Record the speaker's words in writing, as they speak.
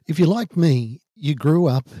If you're like me, you grew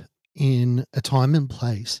up in a time and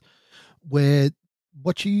place where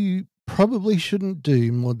what you probably shouldn't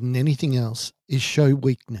do more than anything else is show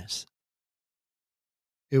weakness.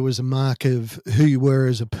 It was a mark of who you were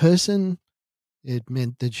as a person. It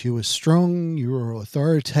meant that you were strong, you were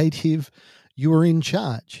authoritative, you were in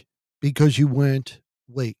charge because you weren't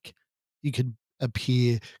weak. You could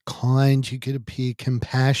appear kind, you could appear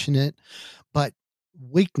compassionate, but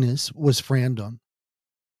weakness was frowned on.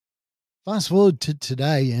 Fast forward to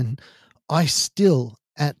today, and I still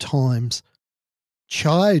at times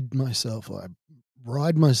chide myself. I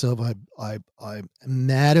ride myself. I'm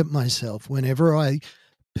mad at myself whenever I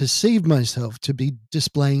perceive myself to be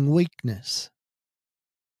displaying weakness.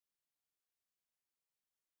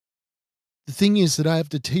 The thing is that I have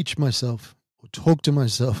to teach myself or talk to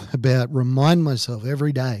myself about, remind myself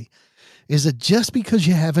every day, is that just because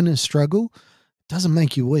you're having a struggle doesn't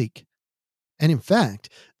make you weak. And in fact,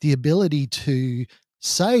 the ability to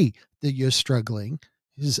say that you're struggling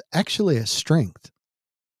is actually a strength.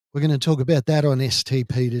 We're going to talk about that on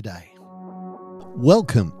STP today.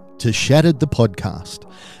 Welcome to Shattered the Podcast.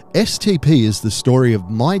 STP is the story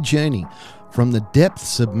of my journey from the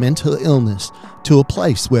depths of mental illness to a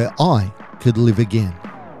place where I could live again.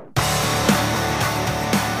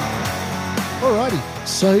 Alrighty,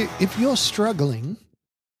 so if you're struggling,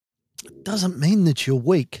 it doesn't mean that you're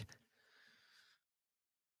weak.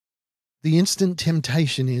 The instant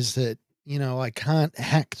temptation is that, I can't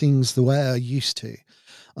hack things the way I used to.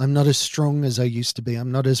 I'm not as strong as I used to be.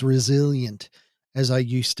 I'm not as resilient as I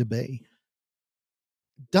used to be.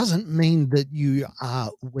 Doesn't mean that you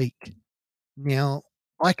are weak. Now,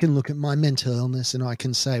 I can look at my mental illness and I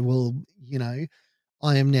can say, well,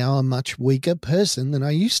 I am now a much weaker person than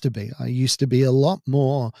I used to be. I used to be a lot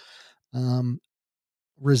more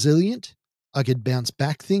resilient. I could bounce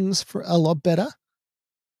back things for a lot better.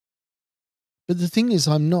 But the thing is,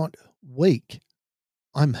 I'm not weak.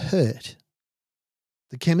 I'm hurt.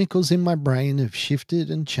 The chemicals in my brain have shifted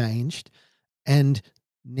and changed. And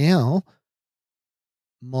now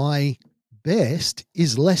my best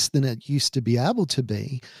is less than it used to be able to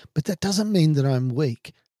be. But that doesn't mean that I'm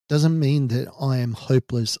weak. Doesn't mean that I am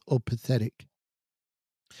hopeless or pathetic.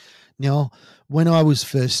 Now, when I was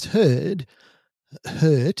first hurt,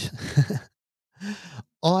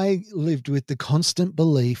 I lived with the constant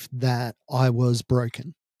belief that I was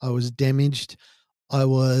broken. I was damaged. I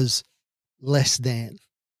was less than.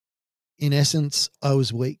 In essence, I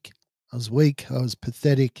was weak. I was weak. I was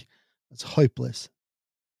pathetic. I was hopeless.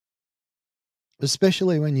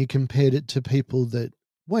 Especially when you compared it to people that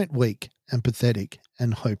weren't weak and pathetic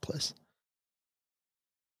and hopeless.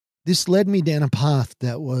 This led me down a path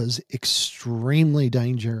that was extremely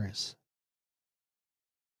dangerous.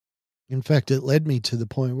 In fact, it led me to the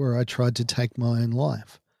point where I tried to take my own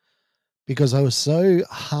life because I was so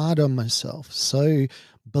hard on myself, so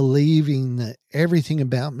believing that everything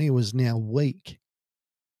about me was now weak.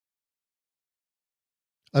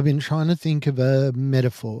 I've been trying to think of a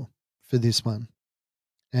metaphor for this one,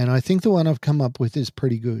 and I think the one I've come up with is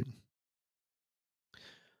pretty good.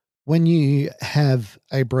 When you have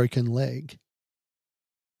a broken leg,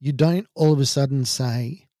 you don't all of a sudden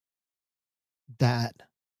say that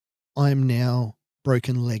I'm now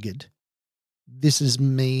broken legged. This is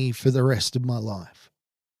me for the rest of my life.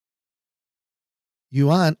 You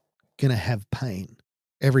aren't going to have pain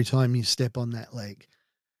every time you step on that leg.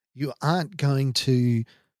 You aren't going to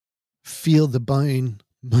feel the bone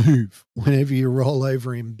move whenever you roll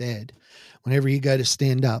over in bed, whenever you go to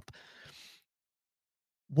stand up.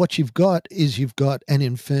 What you've got is you've got an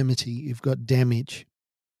infirmity, you've got damage.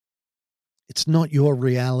 It's not your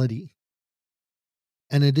reality.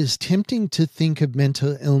 And it is tempting to think of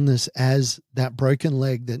mental illness as that broken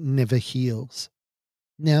leg that never heals.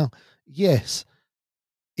 Now, yes,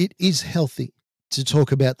 it is healthy to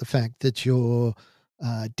talk about the fact that you're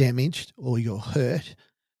damaged or you're hurt,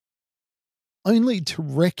 only to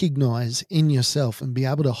recognize in yourself and be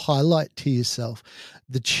able to highlight to yourself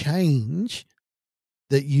the change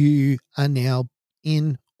that you are now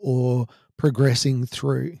in or progressing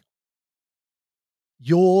through.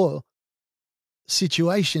 Your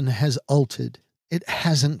situation has altered. It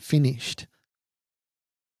hasn't finished.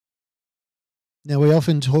 Now, we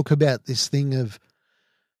often talk about this thing of,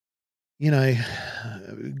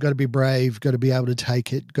 got to be brave, got to be able to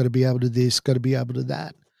take it, got to be able to this, got to be able to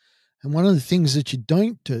that. And one of the things that you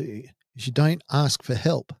don't do is you don't ask for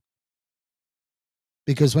help.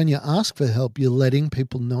 Because when you ask for help, you're letting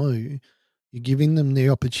people know, you're giving them the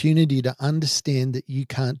opportunity to understand that you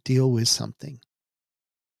can't deal with something.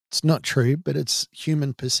 It's not true, but it's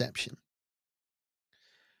human perception.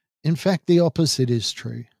 In fact, the opposite is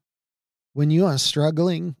true. When you are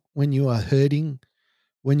struggling, when you are hurting,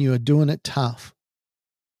 when you are doing it tough,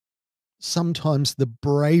 sometimes the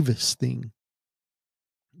bravest thing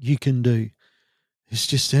you can do is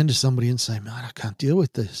just turn to somebody and say, "Man, I can't deal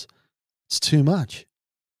with this. It's too much."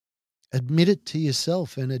 Admit it to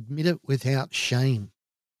yourself and admit it without shame.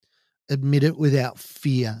 Admit it without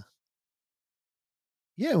fear.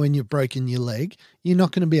 Yeah, when you've broken your leg, you're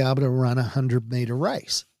not going to be able to run a 100-meter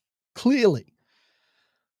race, clearly.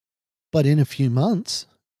 But in a few months,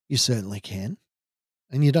 you certainly can.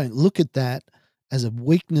 And you don't look at that as a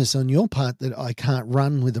weakness on your part that I can't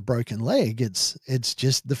run with a broken leg. It's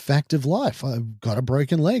just the fact of life. I've got a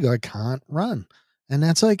broken leg. I can't run. And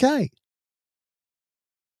that's okay.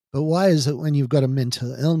 But why is it when you've got a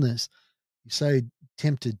mental illness, you're so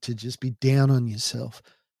tempted to just be down on yourself?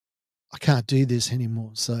 I can't do this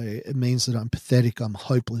anymore. So it means that I'm pathetic. I'm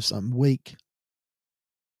hopeless. I'm weak.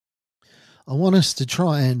 I want us to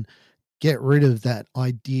try and get rid of that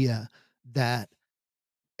idea that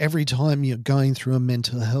every time you're going through a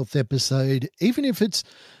mental health episode, even if it's,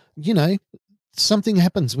 you know, something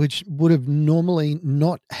happens which would have normally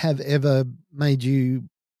not have ever made you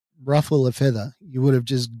ruffle a feather, you would have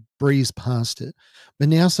just breezed past it. But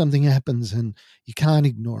now something happens and you can't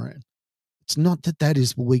ignore it. It's not that that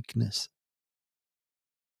is weakness.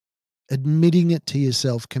 Admitting it to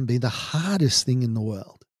yourself can be the hardest thing in the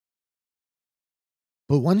world.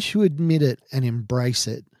 But once you admit it and embrace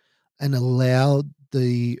it and allow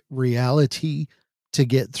the reality to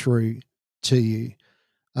get through to you.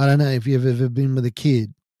 I don't know if you've ever been with a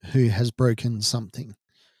kid who has broken something.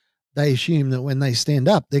 They assume that when they stand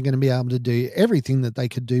up, they're going to be able to do everything that they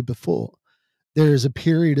could do before. There is a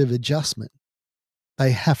period of adjustment.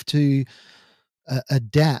 They have to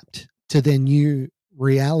adapt to their new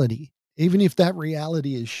reality, even if that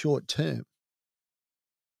reality is short term.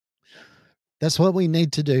 That's what we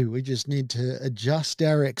need to do. We just need to adjust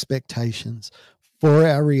our expectations for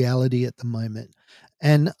our reality at the moment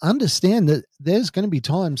and understand that there's going to be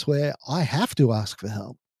times where I have to ask for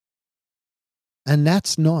help. And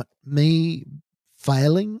that's not me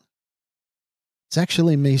failing. It's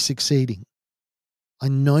actually me succeeding. I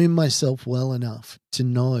know myself well enough to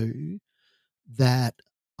know that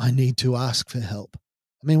I need to ask for help.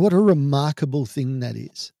 I mean, what a remarkable thing that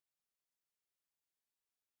is.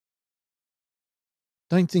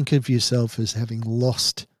 Don't think of yourself as having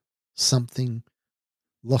lost something,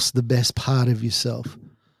 lost the best part of yourself,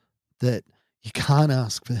 that you can't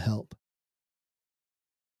ask for help.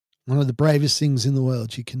 One of the bravest things in the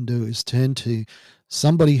world you can do is turn to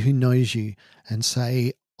somebody who knows you and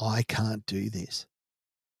say, I can't do this,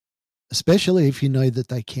 especially if you know that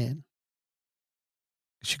they can.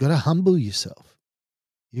 Because you've got to humble yourself.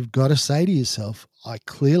 You've got to say to yourself, I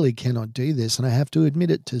clearly cannot do this, and I have to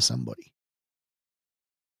admit it to somebody.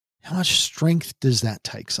 How much strength does that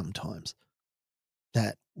take sometimes?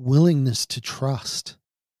 That willingness to trust,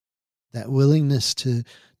 that willingness to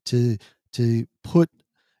put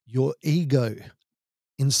your ego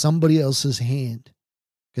in somebody else's hand.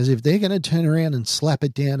 Because if they're going to turn around and slap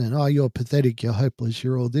it down and, oh, you're pathetic, you're hopeless,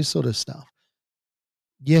 you're all this sort of stuff,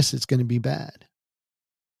 yes, it's going to be bad.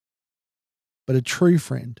 But a true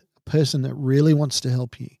friend, a person that really wants to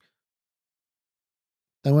help you,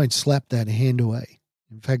 they won't slap that hand away.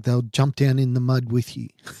 In fact, they'll jump down in the mud with you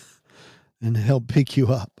and help pick you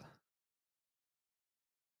up.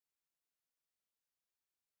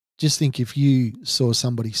 Just think if you saw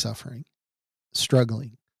somebody suffering,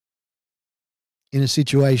 struggling, in a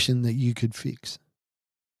situation that you could fix,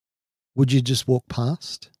 would you just walk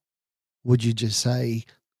past? Would you just say,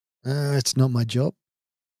 it's not my job?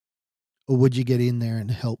 Or would you get in there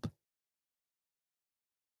and help?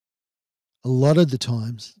 A lot of the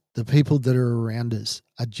times, the people that are around us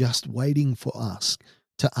are just waiting for us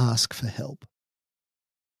to ask for help.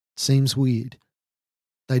 Seems weird.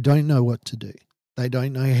 They don't know what to do. They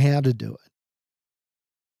don't know how to do it.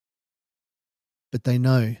 But they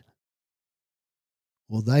know,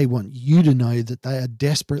 well, they want you to know that they are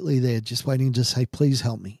desperately there, just waiting to say, please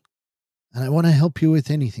help me. And I want to help you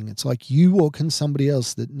with anything. It's like you walking somebody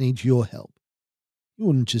else that needs your help. You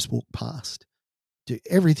wouldn't just walk past. Do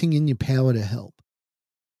everything in your power to help.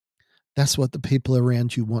 That's what the people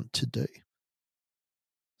around you want to do.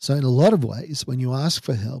 So in a lot of ways, when you ask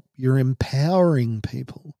for help, you're empowering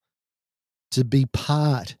people to be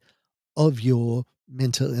part of your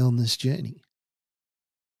mental illness journey.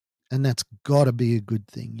 And that's got to be a good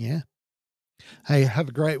thing, yeah? Hey, have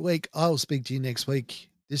a great week. I'll speak to you next week.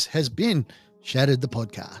 This has been Shattered the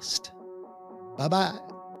Podcast. Bye-bye.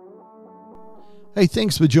 Hey,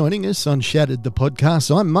 thanks for joining us on Shattered the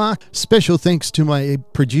Podcast. I'm Mark. Special thanks to my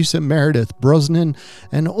producer, Meredith Brosnan,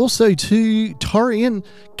 and also to Torian,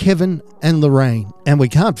 Kevin, and Lorraine. And we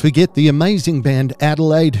can't forget the amazing band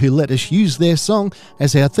Adelaide, who let us use their song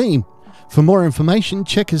as our theme. For more information,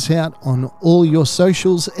 check us out on all your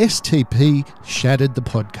socials, STP Shattered the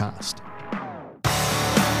Podcast.